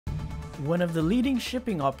One of the leading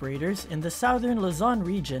shipping operators in the southern Luzon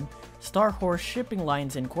region, Starhorse Shipping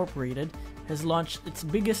Lines Incorporated, has launched its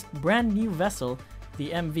biggest brand new vessel,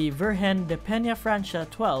 the MV Virgen De Penafrancia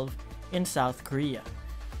 12, in South Korea.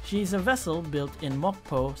 She is a vessel built in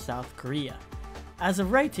Mokpo, South Korea. As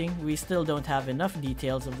of writing, we still don't have enough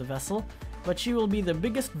details of the vessel, but she will be the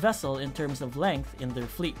biggest vessel in terms of length in their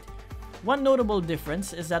fleet. One notable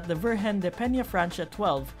difference is that the Virgen De Penafrancia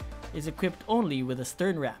 12 is equipped only with a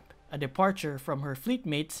stern ramp, a departure from her fleet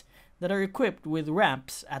mates that are equipped with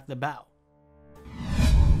ramps at the bow.